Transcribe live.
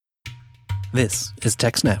This is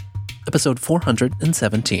TechSnap, episode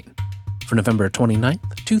 417, for November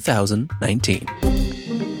 29th, 2019.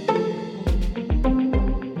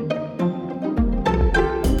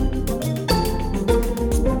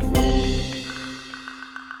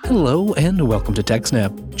 Hello and welcome to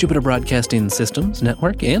TechSnap, Jupiter Broadcasting Systems,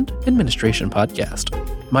 Network, and Administration podcast.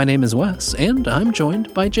 My name is Wes, and I'm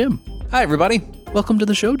joined by Jim. Hi, everybody. Welcome to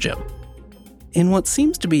the show, Jim. In what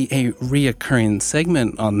seems to be a reoccurring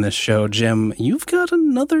segment on this show, Jim, you've got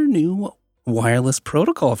another new wireless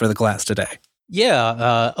protocol for the glass today.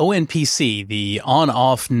 Yeah, ONPC, the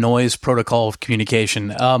on-off noise protocol of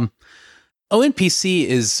communication. ONPC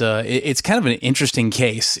is it's kind of an interesting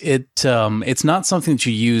case. It's not something that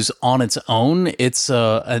you use on its own. It's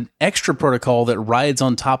an extra protocol that rides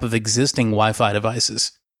on top of existing Wi-Fi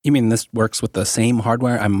devices. You mean this works with the same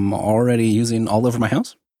hardware I'm already using all over my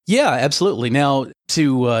house? Yeah, absolutely. Now,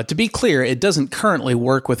 to be clear, it doesn't currently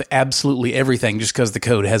work with absolutely everything just because the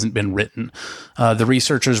code hasn't been written. The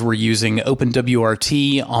researchers were using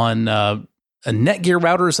OpenWRT on Netgear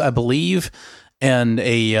routers, I believe, and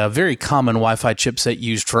a very common Wi-Fi chipset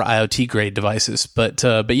used for IoT-grade devices. But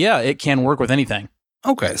yeah, it can work with anything.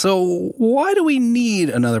 Okay, so why do we need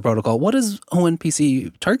another protocol? What is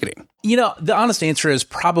ONPC targeting? You know, the honest answer is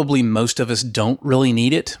probably most of us don't really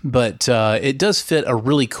need it, but it does fit a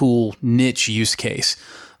really cool niche use case.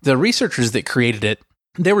 The researchers that created it,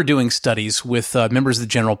 they were doing studies with members of the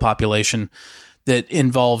general population that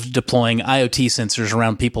involved deploying IoT sensors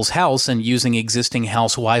around people's house and using existing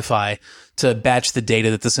house Wi-Fi to batch the data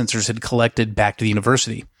that the sensors had collected back to the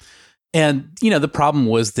university. And, you know, the problem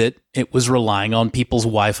was that it was relying on people's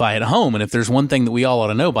Wi-Fi at home. And if there's one thing that we all ought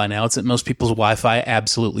to know by now, it's that most people's Wi-Fi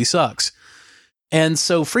absolutely sucks. And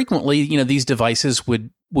so frequently, you know, these devices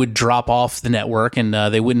would drop off the network and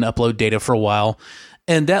they wouldn't upload data for a while.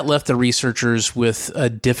 And that left the researchers with a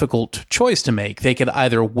difficult choice to make. They could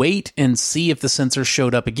either wait and see if the sensor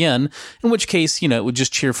showed up again, in which case, you know, it would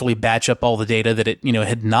just cheerfully batch up all the data that it, you know,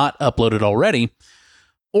 had not uploaded already.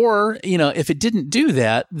 Or, you know, if it didn't do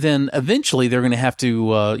that, then eventually they're going to have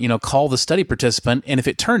to, you know, call the study participant. And if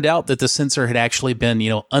it turned out that the sensor had actually been, you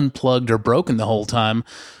know, unplugged or broken the whole time,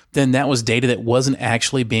 then that was data that wasn't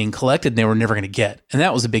actually being collected and they were never going to get. And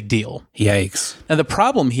that was a big deal. Yikes. Now, the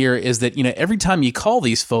problem here is that, you know, every time you call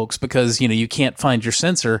these folks because, you know, you can't find your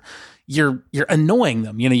sensor, you're annoying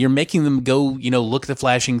them. You know, you're making them go, you know, look at the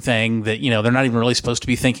flashing thing that, you know, they're not even really supposed to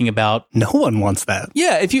be thinking about. No one wants that.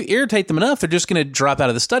 Yeah, if you irritate them enough, they're just going to drop out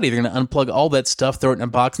of the study. They're going to unplug all that stuff, throw it in a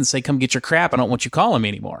box and say, come get your crap. I don't want you calling me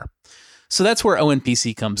anymore. So that's where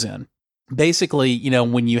ONPC comes in. Basically, you know,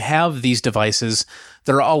 when you have these devices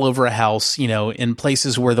that are all over a house, you know, in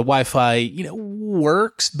places where the Wi-Fi, you know,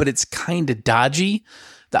 works, but it's kind of dodgy,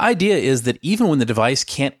 the idea is that even when the device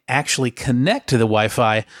can't actually connect to the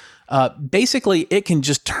Wi-Fi, basically, it can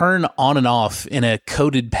just turn on and off in a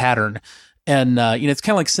coded pattern. And, you know, it's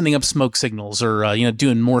kind of like sending up smoke signals or, you know,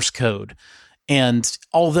 doing Morse code. And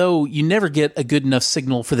although you never get a good enough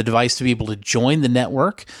signal for the device to be able to join the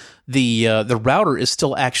network, the router is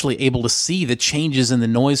still actually able to see the changes in the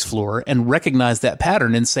noise floor and recognize that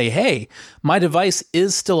pattern and say, hey, my device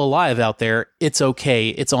is still alive out there. It's okay.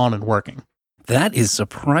 It's on and working. That is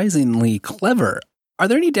surprisingly clever. Are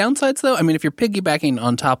there any downsides, though? I mean, if you're piggybacking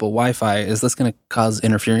on top of Wi-Fi, is this going to cause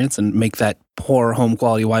interference and make that poor home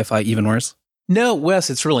quality Wi-Fi even worse? No, Wes,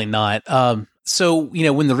 it's really not. So, you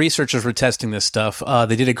know, when the researchers were testing this stuff,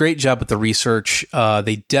 they did a great job with the research.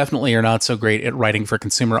 They definitely are not so great at writing for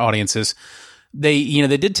consumer audiences. They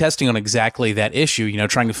did testing on exactly that issue, you know,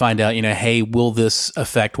 trying to find out, you know, hey, will this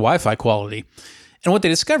affect Wi-Fi quality? And what they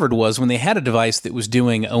discovered was when they had a device that was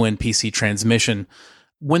doing ONPC transmission,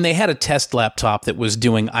 when they had a test laptop that was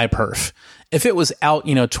doing iPerf, if it was out,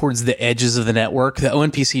 you know, towards the edges of the network, the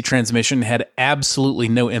ONPC transmission had absolutely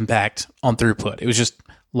no impact on throughput. It was just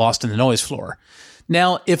lost in the noise floor.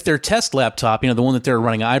 Now, if their test laptop, you know, the one that they're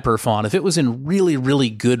running iPerf on, if it was in really,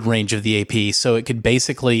 really good range of the AP, so it could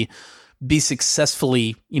basically be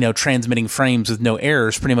successfully, you know, transmitting frames with no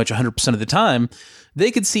errors pretty much 100% of the time,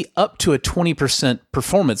 they could see up to a 20%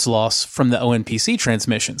 performance loss from the ONPC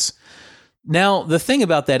transmissions. Now, the thing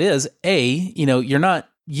about that is, A, you know, you're not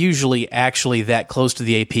usually actually that close to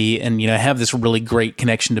the AP and, you know, have this really great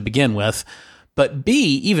connection to begin with. But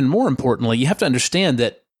B, even more importantly, you have to understand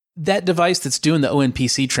that that device that's doing the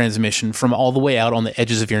ONPC transmission from all the way out on the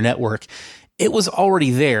edges of your network, it was already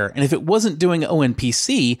there. And if it wasn't doing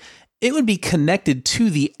ONPC, it would be connected to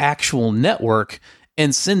the actual network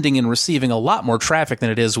and sending and receiving a lot more traffic than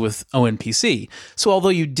it is with ONPC. So although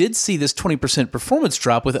you did see this 20% performance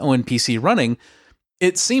drop with ONPC running,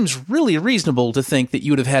 it seems really reasonable to think that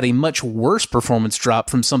you would have had a much worse performance drop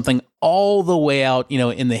from something all the way out,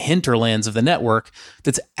 in the hinterlands of the network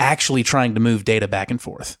that's actually trying to move data back and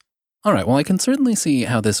forth. All right, well, I can certainly see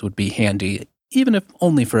how this would be handy, even if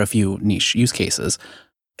only for a few niche use cases.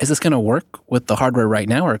 Is this going to work with the hardware right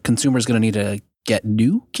now? Are consumers going to need to get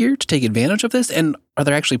new gear to take advantage of this? And are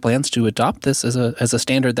there actually plans to adopt this as a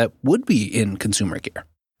standard that would be in consumer gear?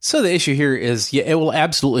 So the issue here is, it will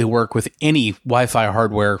absolutely work with any Wi-Fi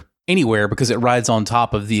hardware anywhere because it rides on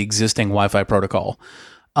top of the existing Wi-Fi protocol.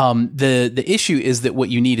 The issue is that what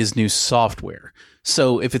you need is new software.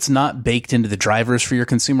 So if it's not baked into the drivers for your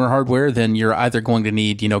consumer hardware, then you're either going to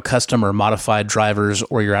need, custom or modified drivers,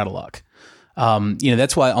 or you're out of luck.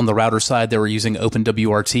 That's why on the router side, they were using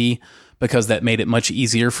OpenWRT, because that made it much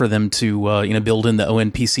easier for them to, build in the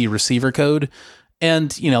ONPC receiver code.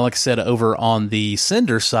 And, like I said, over on the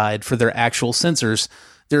sender side for their actual sensors,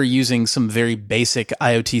 they're using some very basic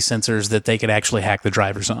IoT sensors that they could actually hack the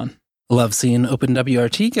drivers on. Love seeing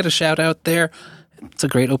OpenWRT get a shout out there. It's a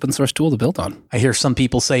great open source tool to build on. I hear some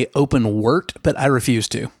people say OpenWrt, but I refuse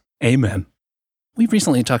to. Amen. We've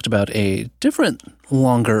recently talked about a different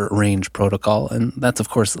longer range protocol, and that's, of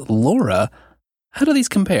course, LoRa. How do these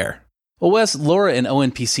compare? Well, Wes, LoRa and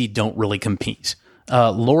ONPC don't really compete.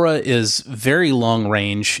 LoRa is very long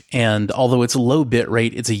range, and although it's a low bit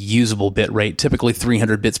rate, it's a usable bit rate, typically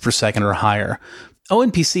 300 bits per second or higher.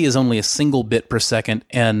 ONPC is only a single bit per second,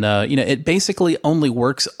 and it basically only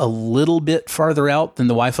works a little bit farther out than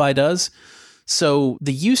the Wi-Fi does. So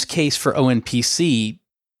the use case for ONPC,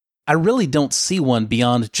 I really don't see one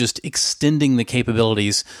beyond just extending the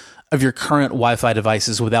capabilities of your current Wi-Fi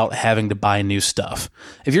devices without having to buy new stuff.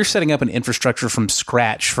 If you're setting up an infrastructure from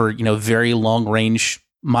scratch for, very long range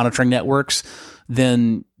monitoring networks,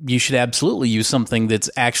 then you should absolutely use something that's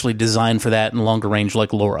actually designed for that and longer range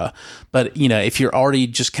like LoRa. But, if you're already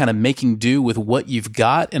just kind of making do with what you've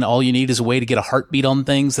got and all you need is a way to get a heartbeat on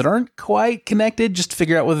things that aren't quite connected just to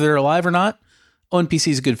figure out whether they're alive or not, ONPC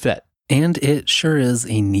is a good fit. And it sure is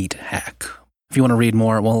a neat hack. If you want to read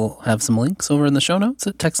more, we'll have some links over in the show notes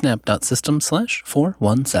at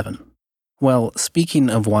techsnap.system/417. Well, speaking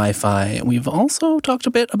of Wi-Fi, we've also talked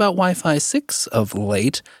a bit about Wi-Fi 6 of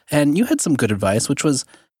late, and you had some good advice, which was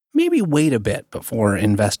maybe wait a bit before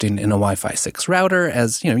investing in a Wi-Fi 6 router,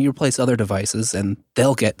 as you replace other devices and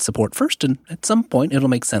they'll get support first, and at some point it'll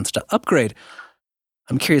make sense to upgrade.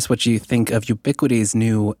 I'm curious what you think of Ubiquiti's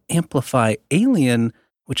new Amplify Alien,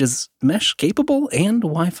 which is mesh capable and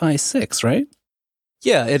Wi-Fi 6, right?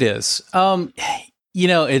 Yeah, it is.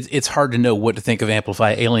 It's hard to know what to think of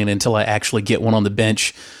Amplify Alien until I actually get one on the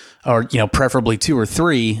bench, or, preferably 2 or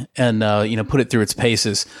 3, and, put it through its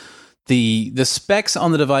paces. The specs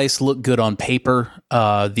on the device look good on paper.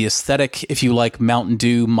 The aesthetic, if you like Mountain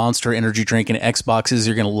Dew, Monster Energy Drink, and Xboxes,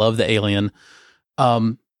 you're going to love the Alien.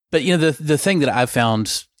 But, the thing that I've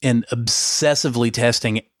found in obsessively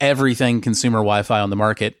testing everything consumer Wi-Fi on the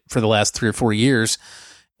market for the last 3 or 4 years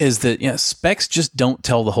is that specs just don't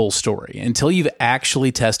tell the whole story. Until you've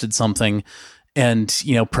actually tested something and,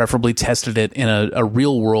 preferably tested it in a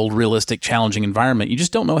real world, realistic, challenging environment, you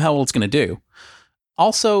just don't know how well it's going to do.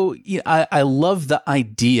 Also, I love the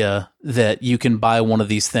idea that you can buy one of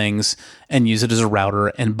these things and use it as a router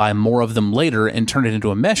and buy more of them later and turn it into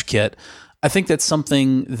a mesh kit. I think that's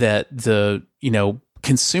something that the,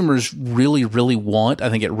 consumers really, really want. I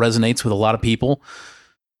think it resonates with a lot of people.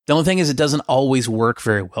 The only thing is it doesn't always work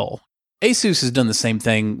very well. Asus has done the same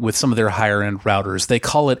thing with some of their higher end routers. They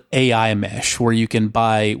call it AI mesh, where you can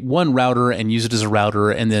buy one router and use it as a router,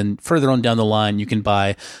 and then further on down the line, you can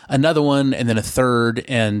buy another one and then a third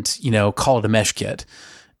and, call it a mesh kit.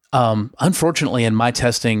 Unfortunately, in my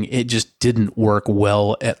testing, it just didn't work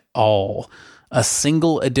well at all. A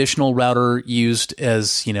single additional router used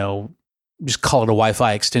as, just call it a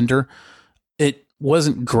Wi-Fi extender. It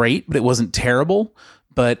wasn't great, but it wasn't terrible.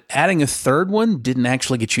 But adding a third one didn't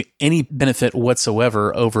actually get you any benefit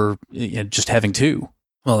whatsoever over just having 2.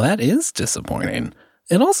 Well, that is disappointing.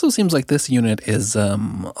 It also seems like this unit is a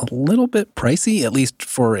little bit pricey, at least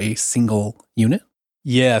for a single unit.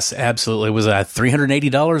 Yes, absolutely. It was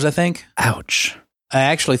 $380, I think. Ouch. I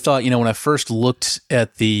actually thought, when I first looked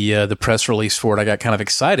at the press release for it, I got kind of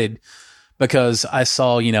excited because I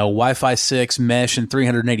saw, Wi-Fi 6 mesh and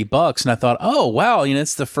 $380, and I thought, oh, wow,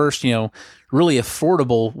 it's the first, really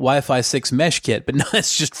affordable Wi-Fi 6 mesh kit, but no,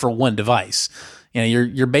 it's just for one device.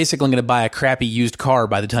 You're basically going to buy a crappy used car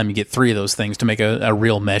by the time you get 3 of those things to make a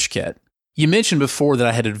real mesh kit. You mentioned before that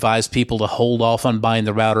I had advised people to hold off on buying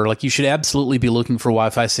the router. Like, you should absolutely be looking for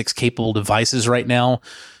Wi-Fi 6 capable devices right now,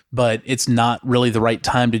 but it's not really the right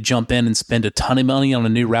time to jump in and spend a ton of money on a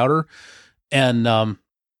new router. And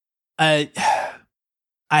I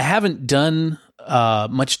haven't done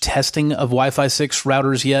much testing of Wi-Fi 6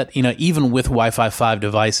 routers yet, even with Wi-Fi 5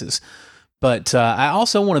 devices. But I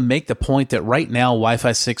also want to make the point that right now,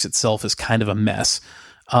 Wi-Fi 6 itself is kind of a mess.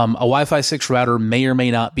 A Wi-Fi 6 router may or may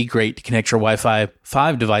not be great to connect your Wi-Fi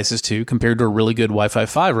 5 devices to compared to a really good Wi-Fi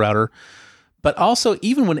 5 router. But also,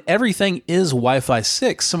 even when everything is Wi-Fi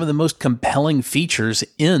 6, some of the most compelling features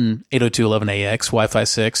in 802.11ax Wi-Fi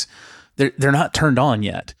 6, they're not turned on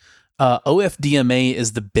yet. OFDMA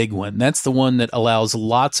is the big one. That's the one that allows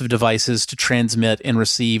lots of devices to transmit and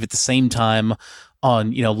receive at the same time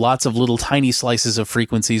on, lots of little tiny slices of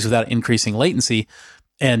frequencies without increasing latency.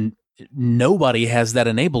 And nobody has that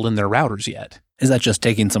enabled in their routers yet. Is that just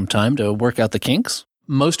taking some time to work out the kinks?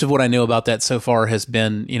 Most of what I know about that so far has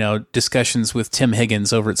been, discussions with Tim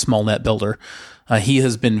Higgins over at SmallNet Builder. He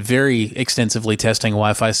has been very extensively testing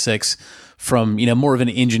Wi-Fi 6 from, more of an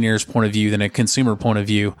engineer's point of view than a consumer point of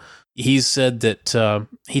view. He's said that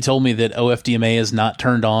he told me that OFDMA is not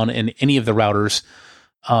turned on in any of the routers.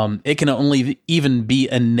 It can only even be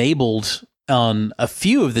enabled on a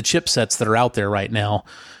few of the chipsets that are out there right now.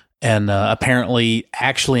 And apparently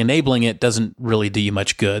actually enabling it doesn't really do you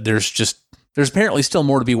much good. There's apparently still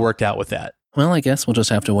more to be worked out with that. Well, I guess we'll just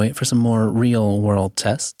have to wait for some more real-world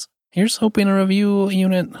tests. Here's hoping a review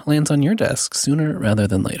unit lands on your desk sooner rather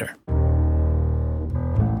than later.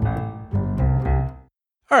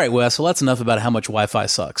 All right, Wes, well, that's enough about how much Wi-Fi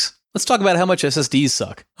sucks. Let's talk about how much SSDs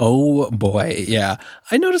suck. Oh, boy, yeah.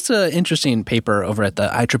 I noticed an interesting paper over at the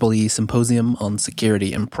IEEE Symposium on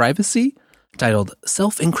Security and Privacy titled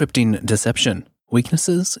Self-Encrypting Deception,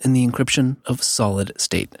 Weaknesses in the Encryption of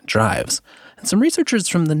Solid-State Drives. And some researchers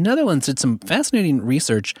from the Netherlands did some fascinating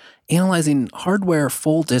research analyzing hardware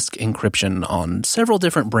full disk encryption on several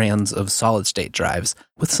different brands of solid-state drives,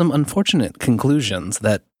 with some unfortunate conclusions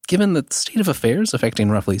that, given the state of affairs affecting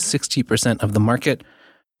roughly 60% of the market,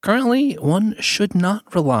 currently one should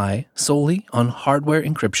not rely solely on hardware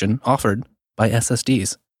encryption offered by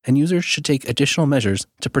SSDs, and users should take additional measures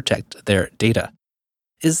to protect their data.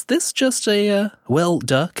 Is this just a,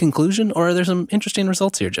 well-duh conclusion, or are there some interesting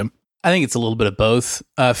results here, Jim? I think it's a little bit of both.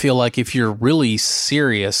 I feel like if you're really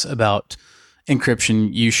serious about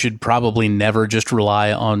encryption, you should probably never just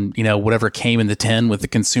rely on, whatever came in the tin with the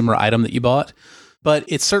consumer item that you bought. But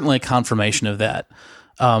it's certainly a confirmation of that.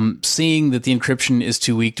 Seeing that the encryption is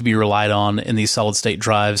too weak to be relied on in these solid-state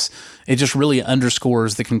drives, it just really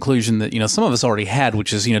underscores the conclusion that, some of us already had,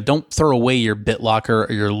 which is, don't throw away your BitLocker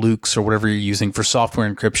or your Lux or whatever you're using for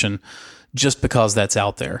software encryption just because that's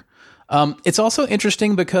out there. It's also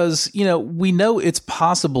interesting because, we know it's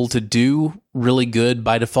possible to do really good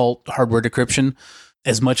by default hardware decryption.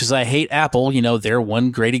 As much as I hate Apple, they're one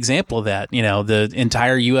great example of that. The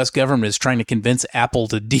entire U.S. government is trying to convince Apple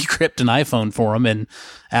to decrypt an iPhone for them, and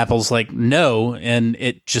Apple's like, no, and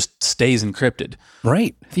it just stays encrypted.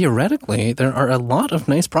 Right. Theoretically, there are a lot of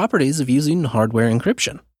nice properties of using hardware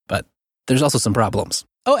encryption, but there's also some problems.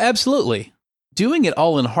 Oh, absolutely. Doing it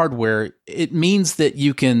all in hardware, it means that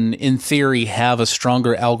you can, in theory, have a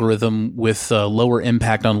stronger algorithm with lower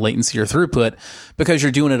impact on latency or throughput because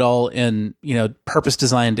you're doing it all in,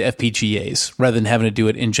 purpose-designed FPGAs rather than having to do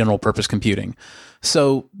it in general-purpose computing.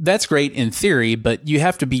 So that's great in theory, but you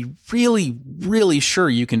have to be really, really sure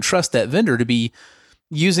you can trust that vendor to be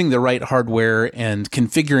using the right hardware and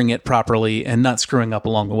configuring it properly and not screwing up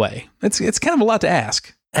along the way. It's kind of a lot to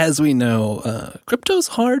ask. As we know, crypto's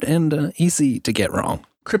hard and easy to get wrong.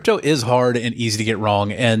 Crypto is hard and easy to get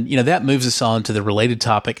wrong. And, that moves us on to the related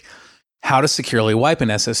topic, how to securely wipe an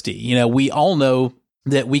SSD. We all know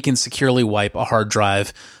that we can securely wipe a hard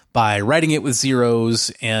drive by writing it with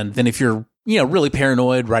zeros. And then if you're, really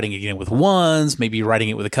paranoid, writing it again with ones, maybe writing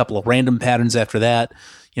it with a couple of random patterns after that,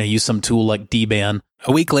 use some tool like DBAN.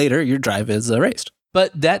 A week later, your drive is erased.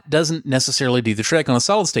 But that doesn't necessarily do the trick on a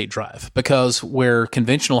solid-state drive because where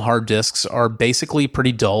conventional hard disks are basically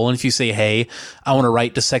pretty dull, and if you say, hey, I want to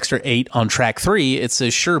write to Sector 8 on track 3, it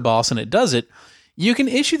says, sure, boss, and it does it, you can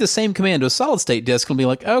issue the same command to a solid-state disk and be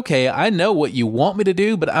like, okay, I know what you want me to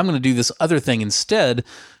do, but I'm going to do this other thing instead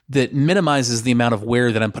that minimizes the amount of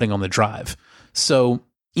wear that I'm putting on the drive. So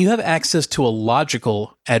you have access to a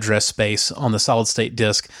logical address space on the solid-state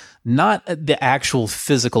disk, not the actual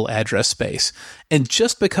physical address space. And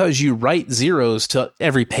just because you write zeros to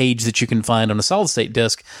every page that you can find on a solid-state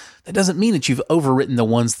disk, that doesn't mean that you've overwritten the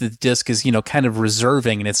ones that the disk is, kind of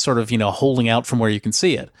reserving and it's sort of, holding out from where you can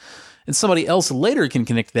see it. And somebody else later can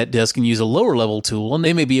connect to that disk and use a lower level tool, and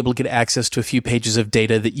they may be able to get access to a few pages of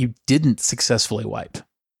data that you didn't successfully wipe.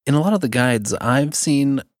 In a lot of the guides I've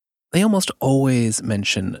seen, they almost always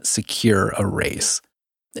mention secure erase.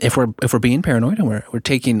 If we're being paranoid and we're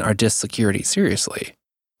taking our disk security seriously,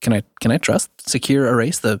 can I trust Secure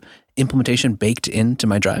Erase, the implementation baked into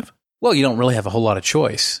my drive? Well, you don't really have a whole lot of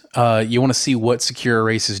choice. You want to see what Secure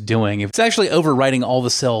Erase is doing. If it's actually overwriting all the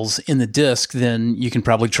cells in the disk, then you can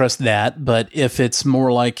probably trust that. But if it's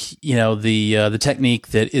more like, the technique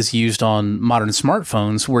that is used on modern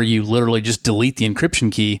smartphones, where you literally just delete the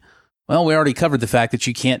encryption key, well, we already covered the fact that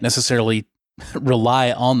you can't necessarily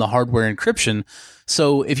rely on the hardware encryption.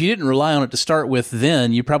 So if you didn't rely on it to start with,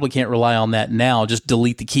 then you probably can't rely on that now. Just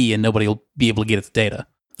delete the key and nobody will be able to get at the data.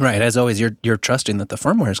 Right. As always, you're trusting that the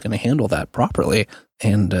firmware is going to handle that properly.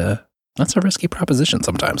 And that's a risky proposition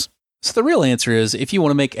sometimes. So the real answer is, if you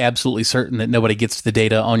want to make absolutely certain that nobody gets to the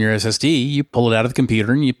data on your SSD, you pull it out of the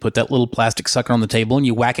computer and you put that little plastic sucker on the table and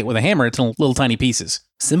you whack it with a hammer into little tiny pieces.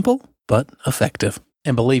 Simple, but effective.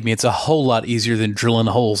 And believe me, it's a whole lot easier than drilling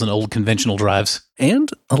holes in old conventional drives. And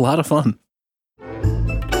a lot of fun.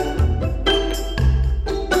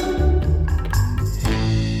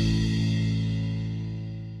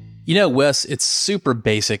 Wes, it's super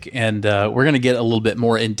basic, and we're going to get a little bit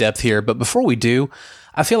more in depth here. But before we do,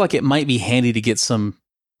 I feel like it might be handy to get some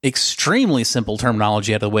extremely simple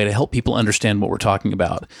terminology out of the way to help people understand what we're talking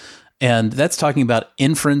about. And that's talking about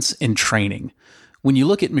inference and training. When you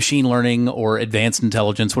look at machine learning or advanced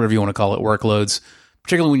intelligence, whatever you want to call it, workloads,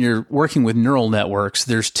 particularly when you're working with neural networks,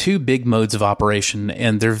 there's two big modes of operation,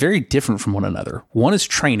 and they're very different from one another. One is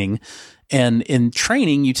training. And in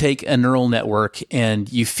training, you take a neural network and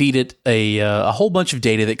you feed it a whole bunch of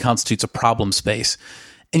data that constitutes a problem space.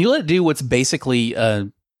 And you let it do what's basically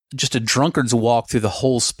just a drunkard's walk through the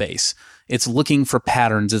whole space. It's looking for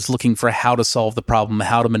patterns. It's looking for how to solve the problem,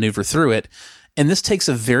 how to maneuver through it. And this takes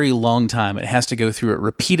a very long time. It has to go through it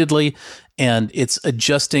repeatedly, and it's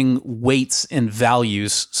adjusting weights and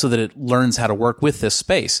values so that it learns how to work with this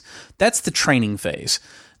space. That's the training phase.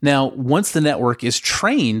 Now, once the network is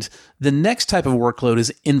trained, the next type of workload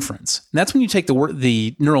is inference. And that's when you take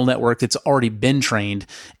the neural network that's already been trained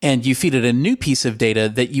and you feed it a new piece of data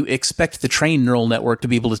that you expect the trained neural network to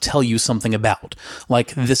be able to tell you something about.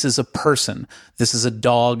 Like, this is a person, this is a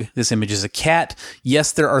dog, this image is a cat,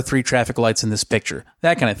 yes, there are 3 traffic lights in this picture,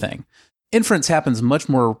 that kind of thing. Inference happens much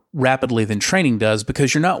more rapidly than training does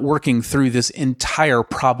because you're not working through this entire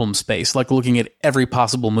problem space, like looking at every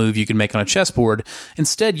possible move you can make on a chessboard.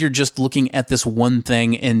 Instead, you're just looking at this one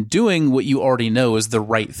thing and doing what you already know is the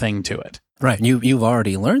right thing to it. Right. You've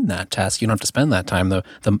already learned that task. You don't have to spend that time.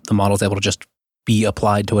 The model's able to just be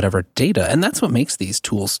applied to whatever data. And that's what makes these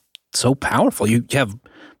tools so powerful. You have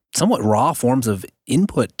somewhat raw forms of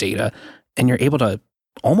input data, and you're able to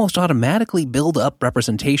almost automatically build up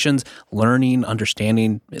representations, learning,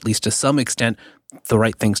 understanding, at least to some extent, the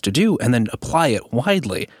right things to do, and then apply it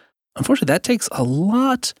widely. Unfortunately, that takes a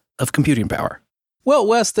lot of computing power. Well,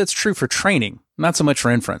 Wes, that's true for training, not so much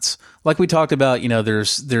for inference. Like we talked about,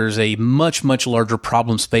 there's a much, much larger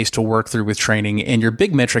problem space to work through with training, and your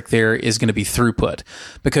big metric there is going to be throughput,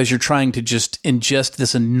 because you're trying to just ingest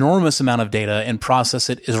this enormous amount of data and process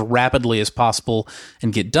it as rapidly as possible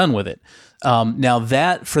and get done with it. Now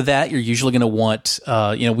for that, you're usually going to want,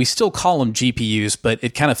 we still call them GPUs, but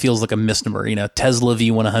it kind of feels like a misnomer, Tesla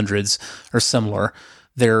V100s or similar.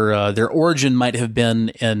 Their origin might have been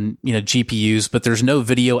in, GPUs, but there's no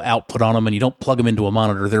video output on them and you don't plug them into a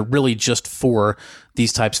monitor. They're really just for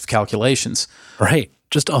these types of calculations. Right.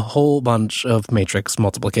 Just a whole bunch of matrix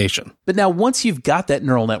multiplication. But now once you've got that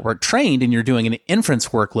neural network trained and you're doing an inference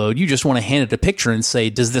workload, you just want to hand it a picture and say,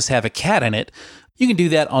 does this have a cat in it? You can do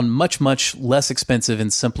that on much, much less expensive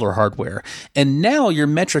and simpler hardware. And now your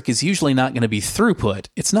metric is usually not going to be throughput.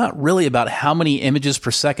 It's not really about how many images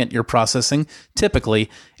per second you're processing. Typically,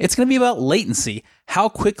 it's going to be about latency. How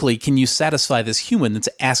quickly can you satisfy this human that's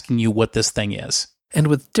asking you what this thing is? And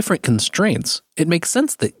with different constraints, it makes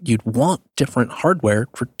sense that you'd want different hardware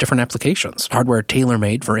for different applications. Hardware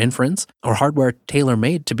tailor-made for inference, or hardware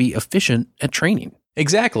tailor-made to be efficient at training.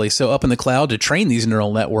 Exactly. So up in the cloud to train these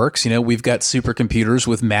neural networks, we've got supercomputers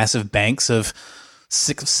with massive banks of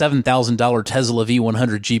 $7,000 Tesla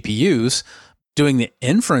V100 GPUs. Doing the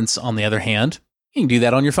inference, on the other hand, you can do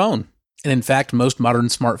that on your phone. And in fact, most modern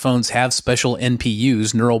smartphones have special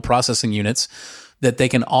NPUs, neural processing units, that they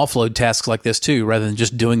can offload tasks like this too, rather than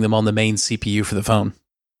just doing them on the main CPU for the phone.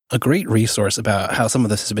 A great resource about how some of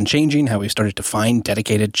this has been changing, how we've started to find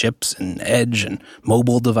dedicated chips in edge and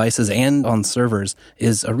mobile devices and on servers,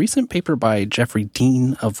 is a recent paper by Jeffrey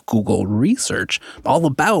Dean of Google Research, all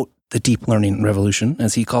about the deep learning revolution,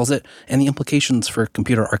 as he calls it, and the implications for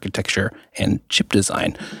computer architecture and chip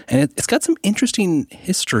design. And it's got some interesting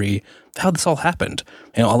history how this all happened.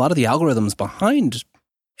 A lot of the algorithms behind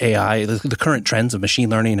AI, the current trends of machine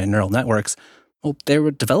learning and neural networks, well, they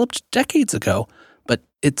were developed decades ago, but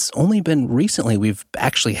it's only been recently we've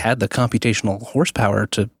actually had the computational horsepower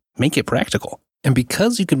to make it practical. And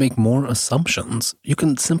because you can make more assumptions, you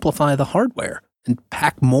can simplify the hardware and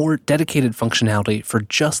pack more dedicated functionality for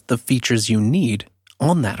just the features you need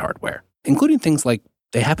on that hardware, including things like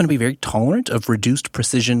they happen to be very tolerant of reduced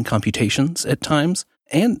precision computations at times,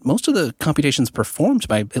 and most of the computations performed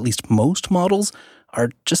by at least most models are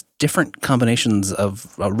just different combinations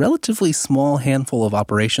of a relatively small handful of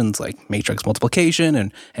operations like matrix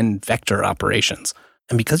multiplication and vector operations.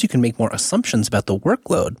 And because you can make more assumptions about the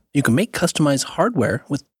workload, you can make customized hardware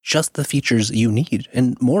with just the features you need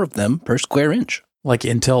and more of them per square inch. Like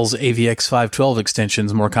Intel's AVX 512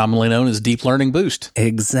 extensions, more commonly known as Deep Learning Boost.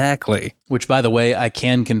 Exactly. Which, by the way, I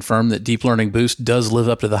can confirm that Deep Learning Boost does live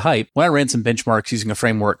up to the hype. When I ran some benchmarks using a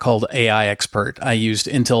framework called AI Expert, I used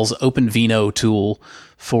Intel's OpenVINO tool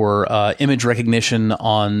for image recognition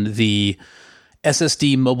on the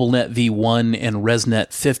SSD MobileNet V1 and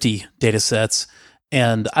ResNet 50 datasets.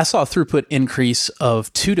 And I saw a throughput increase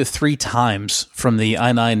of 2 to 3 times from the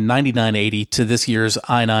i9 9980 to this year's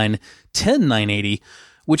i9 10980,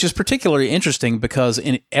 which is particularly interesting because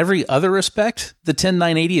in every other respect, the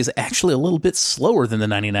 10980 is actually a little bit slower than the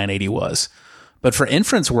 9980 was. But for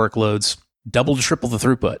inference workloads, double to triple the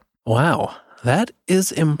throughput. Wow, that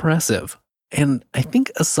is impressive. And I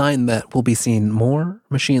think a sign that we'll be seeing more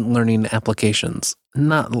machine learning applications,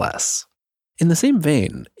 not less. In the same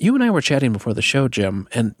vein, you and I were chatting before the show, Jim,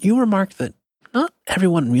 and you remarked that not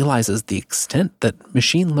everyone realizes the extent that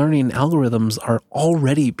machine learning algorithms are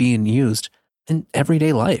already being used in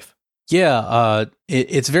everyday life. Yeah,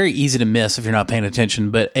 it's very easy to miss if you're not paying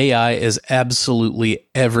attention, but AI is absolutely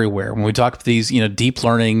everywhere. When we talk about these, deep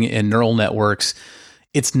learning and neural networks,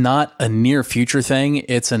 it's not a near future thing.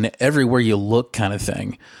 It's an everywhere you look kind of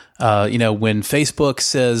thing. When Facebook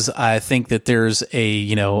says, I think that there's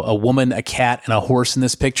a woman, a cat, and a horse in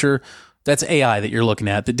this picture, that's AI that you're looking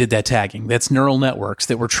at that did that tagging. That's neural networks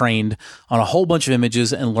that were trained on a whole bunch of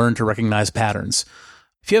images and learned to recognize patterns.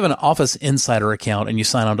 If you have an Office Insider account and you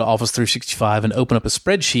sign on to Office 365 and open up a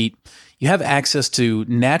spreadsheet, you have access to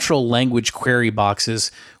natural language query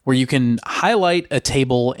boxes where you can highlight a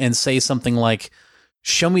table and say something like,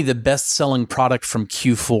 show me the best-selling product from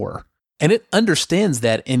Q4. And it understands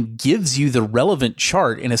that and gives you the relevant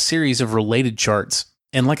chart in a series of related charts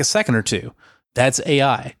in like a second or two. That's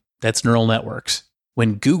AI. That's neural networks.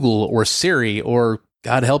 When Google or Siri or,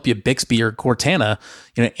 God help you, Bixby or Cortana,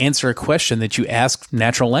 answer a question that you ask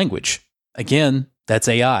natural language. Again, that's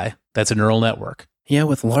AI. That's a neural network. Yeah,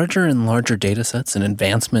 with larger and larger data sets and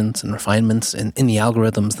advancements and refinements in the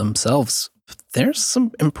algorithms themselves, there's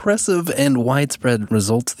some impressive and widespread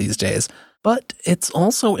results these days. But it's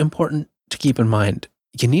also important to keep in mind,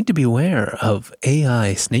 you need to be aware of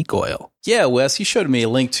AI snake oil. Yeah, Wes, you showed me a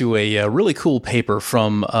link to a really cool paper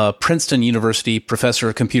from Princeton University professor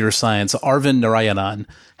of computer science, Arvind Narayanan,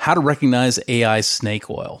 How to Recognize AI Snake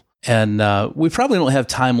Oil. And we probably don't have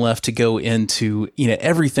time left to go into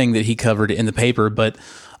everything that he covered in the paper, but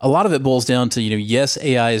a lot of it boils down to, yes,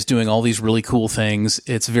 AI is doing all these really cool things.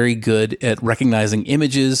 It's very good at recognizing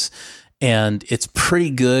images, and it's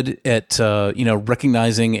pretty good at,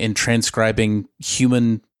 recognizing and transcribing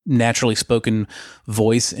human naturally spoken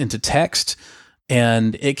voice into text.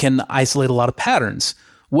 And it can isolate a lot of patterns.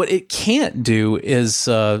 What it can't do is,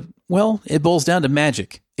 it boils down to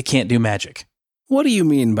magic. It can't do magic. What do you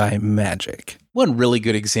mean by magic? One really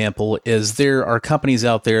good example is there are companies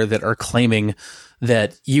out there that are claiming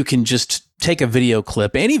that you can just take a video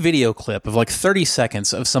clip, any video clip of like 30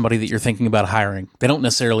 seconds of somebody that you're thinking about hiring. They don't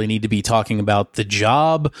necessarily need to be talking about the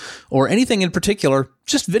job or anything in particular,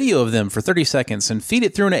 just video of them for 30 seconds and feed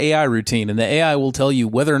it through an AI routine, and the AI will tell you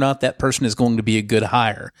whether or not that person is going to be a good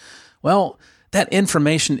hire. Well, that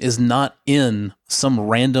information is not in some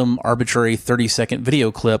random arbitrary 30-second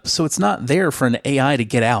video clip, so it's not there for an AI to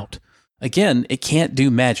get out. Again, it can't do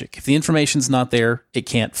magic. If the information's not there, it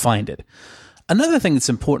can't find it. Another thing that's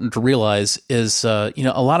important to realize is, a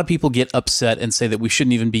lot of people get upset and say that we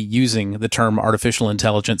shouldn't even be using the term artificial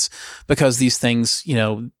intelligence because these things,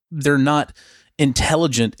 they're not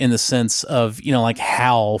intelligent in the sense of, like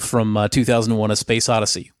HAL from 2001: A Space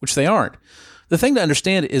Odyssey, which they aren't. The thing to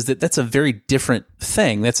understand is that that's a very different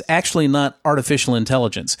thing. That's actually not artificial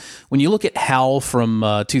intelligence. When you look at HAL from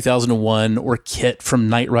 2001 or KIT from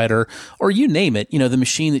Knight Rider, or you name it, the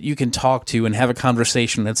machine that you can talk to and have a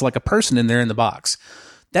conversation, it's like a person in there in the box.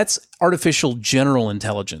 That's artificial general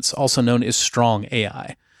intelligence, also known as strong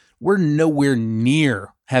AI. We're nowhere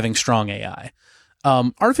near having strong AI.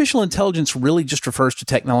 Artificial intelligence really just refers to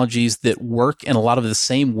technologies that work in a lot of the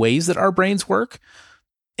same ways that our brains work.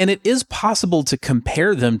 And it is possible to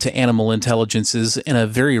compare them to animal intelligences in a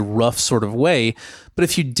very rough sort of way. But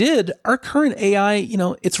if you did, our current AI,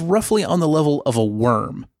 it's roughly on the level of a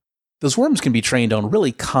worm. Those worms can be trained on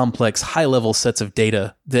really complex, high-level sets of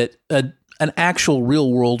data that an actual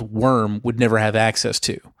real-world worm would never have access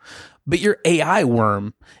to. But your AI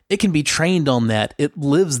worm, it can be trained on that. It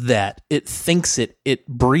lives that. It thinks it. It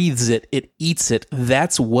breathes it. It eats it.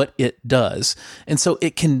 That's what it does. And so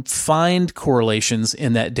it can find correlations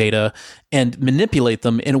in that data and manipulate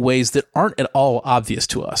them in ways that aren't at all obvious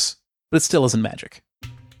to us. But it still isn't magic.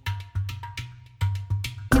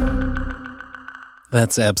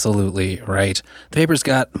 That's absolutely right. The paper's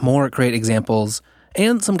got more great examples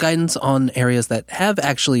and some guidance on areas that have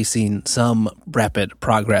actually seen some rapid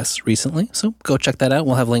progress recently. So go check that out.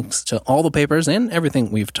 We'll have links to all the papers and everything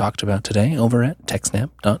we've talked about today over at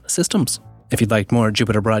techsnap.systems. If you'd like more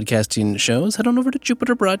Jupiter Broadcasting shows, head on over to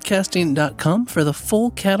jupiterbroadcasting.com for the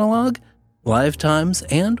full catalog, live times,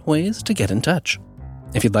 and ways to get in touch.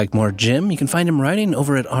 If you'd like more Jim, you can find him writing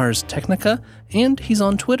over at Ars Technica, and he's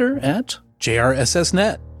on Twitter at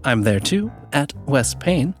JRSSNet. I'm there too, at Wes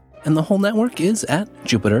Payne. And the whole network is at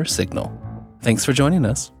Jupiter Signal. Thanks for joining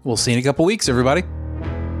us. We'll see you in a couple weeks, everybody.